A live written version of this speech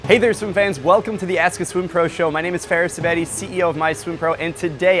Hey there, swim fans. Welcome to the Ask a Swim Pro show. My name is Faris Sabeti, CEO of MySwimPro, and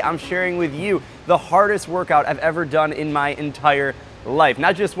today I'm sharing with you the hardest workout I've ever done in my entire life.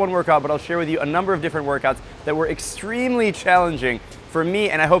 Not just one workout, but I'll share with you a number of different workouts that were extremely challenging for me,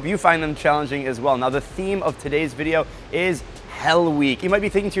 and I hope you find them challenging as well. Now, the theme of today's video is Hell Week. You might be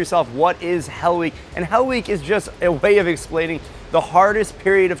thinking to yourself, what is Hell Week? And Hell Week is just a way of explaining the hardest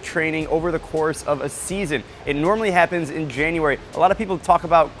period of training over the course of a season. It normally happens in January. A lot of people talk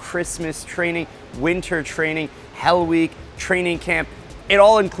about Christmas training, winter training, Hell Week, training camp. It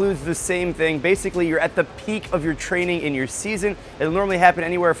all includes the same thing. Basically, you're at the peak of your training in your season. It'll normally happen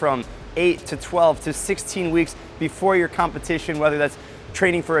anywhere from 8 to 12 to 16 weeks before your competition, whether that's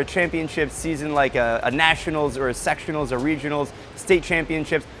training for a championship season like a nationals or a sectionals or regionals, state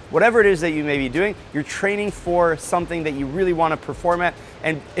championships, whatever it is that you may be doing, you're training for something that you really want to perform at.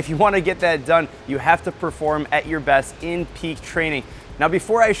 And if you want to get that done, you have to perform at your best in peak training. Now,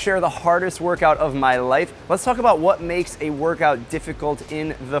 before I share the hardest workout of my life, let's talk about what makes a workout difficult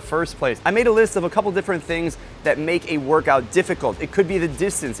in the first place. I made a list of a couple different things that make a workout difficult. It could be the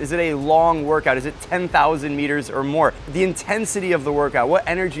distance. Is it a long workout? Is it 10,000 meters or more? The intensity of the workout. What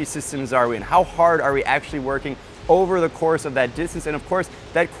energy systems are we in? How hard are we actually working over the course of that distance? And of course,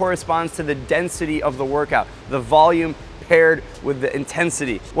 that corresponds to the density of the workout, the volume paired with the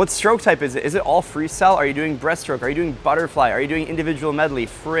intensity. What stroke type is it? Is it all freestyle? Are you doing breaststroke? Are you doing butterfly? Are you doing individual medley,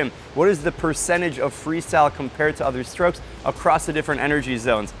 FRIM? What is the percentage of freestyle compared to other strokes across the different energy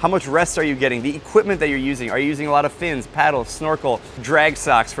zones? How much rest are you getting? The equipment that you're using. Are you using a lot of fins, paddles, snorkel, drag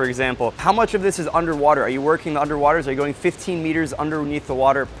socks, for example? How much of this is underwater? Are you working the underwaters? Are you going 15 meters underneath the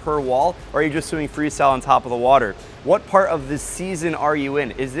water per wall? Or are you just doing freestyle on top of the water? What part of the season are you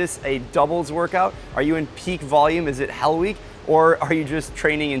in? Is this a doubles workout? Are you in peak volume? Is it Hell Week? Or are you just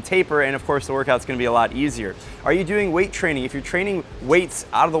training in taper, and of course the workout's gonna be a lot easier? Are you doing weight training? If you're training weights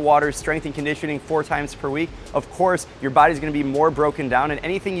out of the water, strength and conditioning 4 times per week, of course your body's gonna be more broken down, and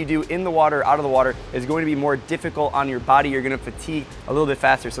anything you do in the water, out of the water, is going to be more difficult on your body. You're gonna fatigue a little bit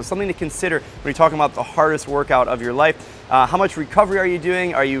faster. So something to consider when you're talking about the hardest workout of your life. How much recovery are you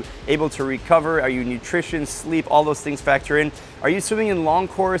doing? Are you able to recover? Are you nutrition, sleep, all those things factor in? Are you swimming in long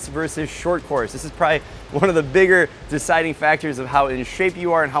course versus short course? This is probably one of the bigger deciding factors of how in shape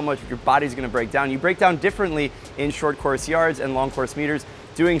you are and how much your body's gonna break down. You break down differently in short course yards and long course meters.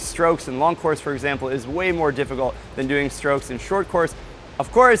 Doing strokes in long course, for example, is way more difficult than doing strokes in short course.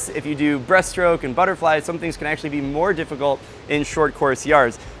 Of course, if you do breaststroke and butterfly, some things can actually be more difficult in short course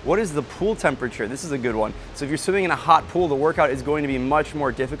yards. What is the pool temperature? This is a good one. So if you're swimming in a hot pool, the workout is going to be much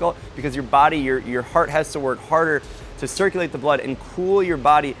more difficult because your body, your heart has to work harder to circulate the blood and cool your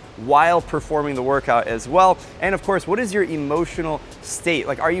body while performing the workout as well. And of course, what is your emotional state?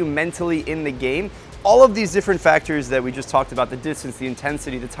 Like, are you mentally in the game? All of these different factors that we just talked about, the distance, the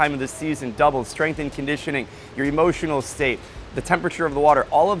intensity, the time of the season, doubles, strength and conditioning, your emotional state, the temperature of the water,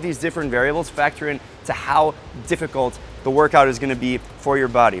 all of these different variables factor in to how difficult the workout is gonna be for your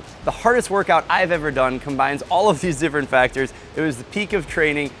body. The hardest workout I've ever done combines all of these different factors. It was the peak of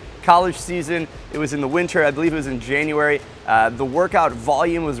training, college season. It was in the winter, I believe it was in January. The workout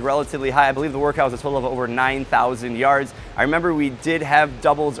volume was relatively high. I believe the workout was a total of over 9,000 yards. I remember we did have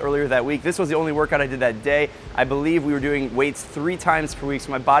doubles earlier that week. This was the only workout I did that day. I believe we were doing weights 3 times per week,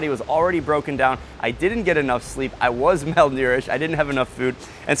 so my body was already broken down. I didn't get enough sleep. I was malnourished. I didn't have enough food.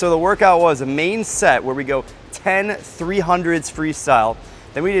 And so the workout was a main set where we go 10 300s freestyle.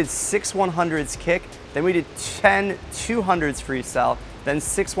 Then we did 6 100s kick. Then we did 10 200s freestyle. Then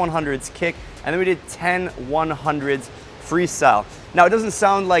 6 100s kick, and then we did 10 100s freestyle. Now, it doesn't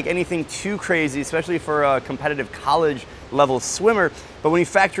sound like anything too crazy, especially for a competitive college level swimmer, but when you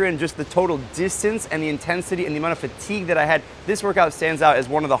factor in just the total distance and the intensity and the amount of fatigue that I had, this workout stands out as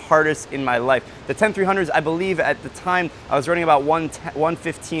one of the hardest in my life. The 10 300s, I believe at the time, I was running about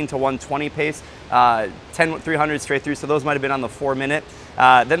 115 to 120 pace, 10 300s straight through, so those might have been on the 4-minute.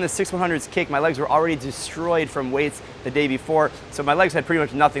 Then the 6 100s kick, my legs were already destroyed from weights the day before, so my legs had pretty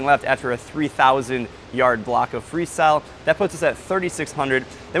much nothing left after a 3,000 yard block of freestyle. That puts us at 3,600.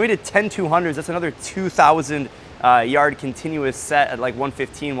 Then we did 10 200s, that's another 2,000 yard continuous set at like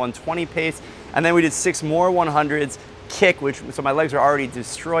 115, 120 pace. And then we did 6 more 100s kick, so my legs are already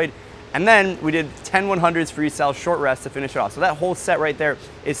destroyed. And then we did 10 100s freestyle short rest to finish it off. So that whole set right there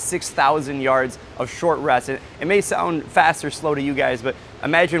is 6,000 yards of short rest. And it may sound fast or slow to you guys, but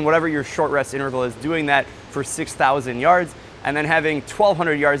imagine whatever your short rest interval is, doing that for 6,000 yards and then having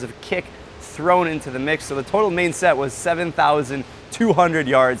 1,200 yards of kick thrown into the mix. So the total main set was 7,200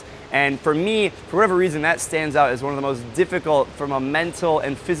 yards. And for me, for whatever reason, that stands out as one of the most difficult from a mental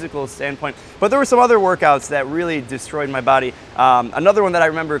and physical standpoint. But there were some other workouts that really destroyed my body. Another one that I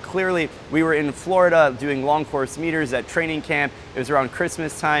remember clearly, we were in Florida doing long course meters at training camp. It was around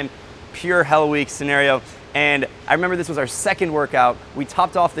Christmas time, pure Hell Week scenario. And I remember this was our second workout. We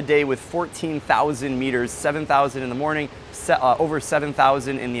topped off the day with 14,000 meters, 7,000 in the morning, over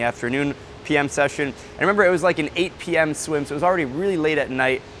 7,000 in the afternoon PM session. I remember it was like an 8 p.m. swim, so it was already really late at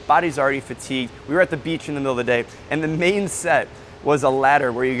night. Body's already fatigued. We were at the beach in the middle of the day, and the main set was a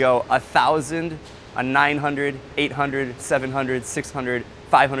ladder where you go 1,000, a 900, 800, 700, 600,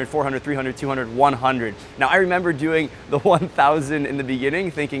 500, 400, 300, 200, 100. Now I remember doing the 1,000 in the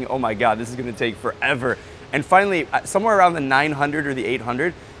beginning thinking, oh my God, this is gonna take forever. And finally, somewhere around the 900 or the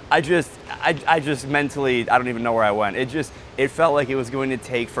 800, I just mentally, I don't even know where I went. It felt like it was going to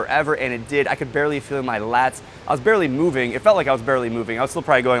take forever, and it did. I could barely feel my lats. I was barely moving. It felt like I was barely moving. I was still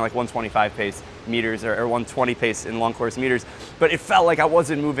probably going like 125 pace meters or 120 pace in long course meters, but it felt like I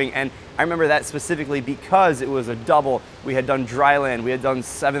wasn't moving. And I remember that specifically because it was a double. We had done dry land. We had done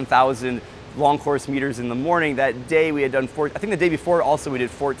 7,000 long course meters in the morning. That day we had done I think the day before also we did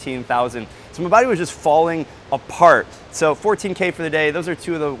 14,000. So my body was just falling apart. So 14K for the day, those are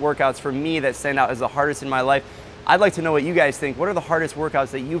two of the workouts for me that stand out as the hardest in my life. I'd like to know what you guys think. What are the hardest workouts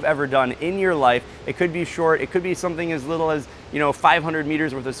that you've ever done in your life? It could be short, it could be something as little as 500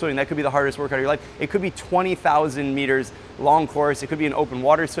 meters worth of swimming. That could be the hardest workout of your life. It could be 20,000 meters long course. It could be an open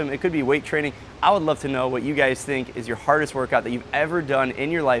water swim. It could be weight training. I would love to know what you guys think is your hardest workout that you've ever done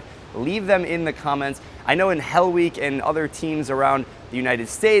in your life. Leave them in the comments. I know in Hell Week and other teams around the United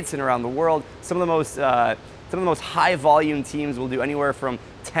States and around the world, some of the most high volume teams will do anywhere from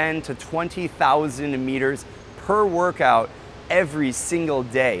 10 to 20,000 meters per workout every single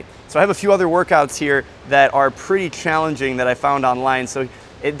day. So I have a few other workouts here that are pretty challenging that I found online. So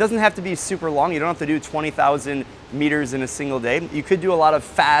it doesn't have to be super long. You don't have to do 20,000 meters in a single day. You could do a lot of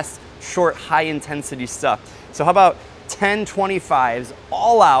fast, short, high intensity stuff. So how about 10 25s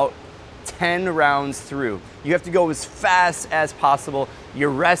all out, 10 rounds through. You have to go as fast as possible. Your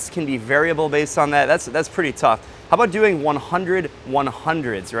rest can be variable based on that. That's pretty tough. How about doing 100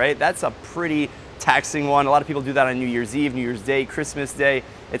 100s, right? That's a pretty taxing one. A lot of people do that on New Year's Eve, New Year's Day, Christmas Day.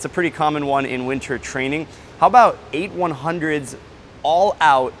 It's a pretty common one in winter training. How about 8 100s all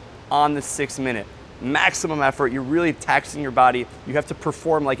out on the 6 minute? Maximum effort, you're really taxing your body. You have to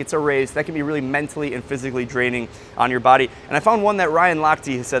perform like it's a race. That can be really mentally and physically draining on your body. And I found one that Ryan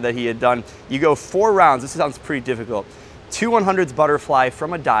Lochte said that he had done. You go 4 rounds, this sounds pretty difficult. 2 100s butterfly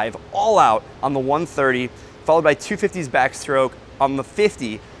from a dive, all out on the 130, followed by 2 50s backstroke on the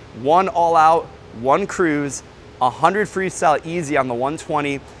 50, 1 all out, 1 cruise, 100 freestyle easy on the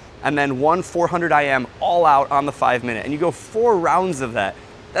 120, and then 1 400 IM all out on the 5 minute. And you go 4 rounds of that.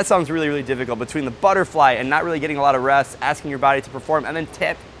 That sounds really, really difficult between the butterfly and not really getting a lot of rest, asking your body to perform, and then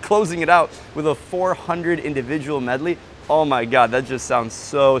closing it out with a 400 individual medley. Oh my God, that just sounds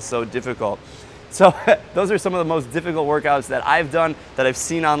so difficult. So those are some of the most difficult workouts that I've done, that I've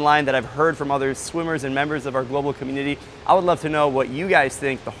seen online, that I've heard from other swimmers and members of our global community. I would love to know what you guys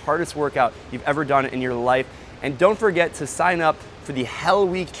think the hardest workout you've ever done in your life. And don't forget to sign up for the Hell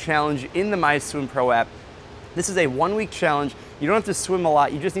Week Challenge in the MySwimPro app. This is a 1-week challenge. You don't have to swim a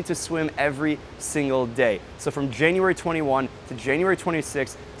lot. You just need to swim every single day. So from January 21 to January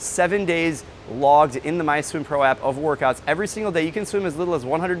 26, 7 days logged in the MySwimPro app of workouts. Every single day, you can swim as little as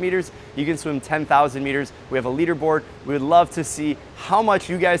 100 meters. You can swim 10,000 meters. We have a leaderboard. We would love to see how much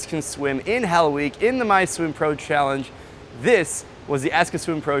you guys can swim in Hell Week in the MySwimPro challenge. This was the Ask a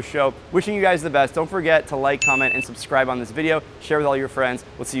Swim Pro show. Wishing you guys the best. Don't forget to like, comment, and subscribe on this video. Share with all your friends.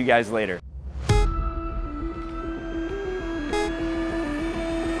 We'll see you guys later.